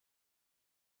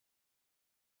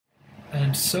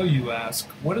And so you ask,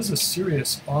 what does a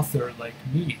serious author like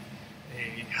me,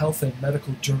 a health and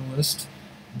medical journalist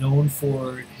known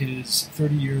for his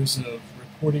 30 years of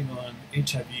reporting on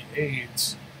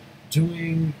HIV/AIDS,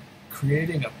 doing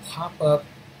creating a pop-up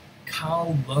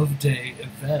Cow Love Day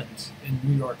event in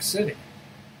New York City?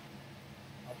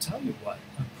 I'll tell you what,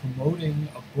 I'm promoting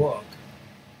a book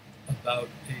about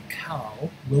a cow,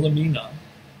 Wilhelmina,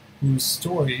 whose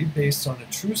story, based on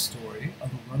a true story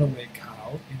of a runaway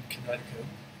cow in Connecticut,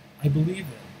 I believe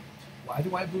in. Why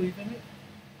do I believe in it?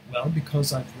 Well,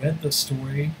 because I've read the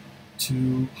story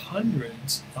to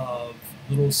hundreds of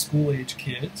little school-age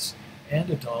kids and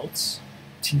adults,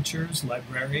 teachers,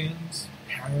 librarians,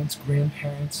 parents,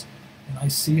 grandparents, and I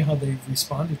see how they've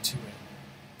responded to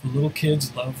it. The little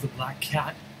kids love the black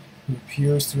cat who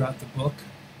appears throughout the book,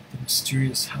 the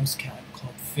mysterious house cat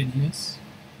called Phineas.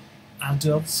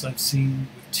 Adults I've seen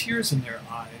with tears in their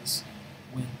eyes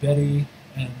when Betty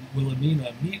and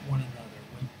Wilhelmina meet one another,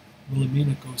 when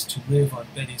Wilhelmina goes to live on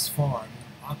Betty's farm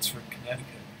in Oxford,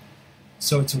 Connecticut.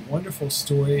 So it's a wonderful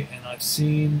story, and I've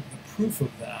seen the proof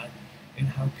of that in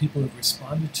how people have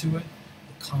responded to it,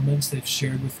 the comments they've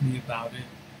shared with me about it,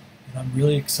 and I'm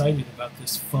really excited about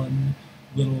this fun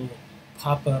little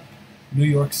pop-up New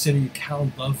York City Cow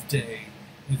Love Day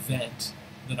event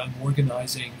that I'm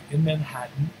organizing in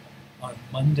Manhattan on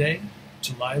Monday,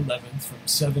 July 11th from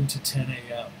 7 to 10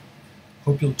 a.m.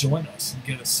 Hope you'll join us and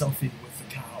get a selfie with the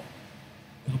cow.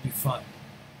 It'll be fun.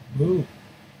 Moo!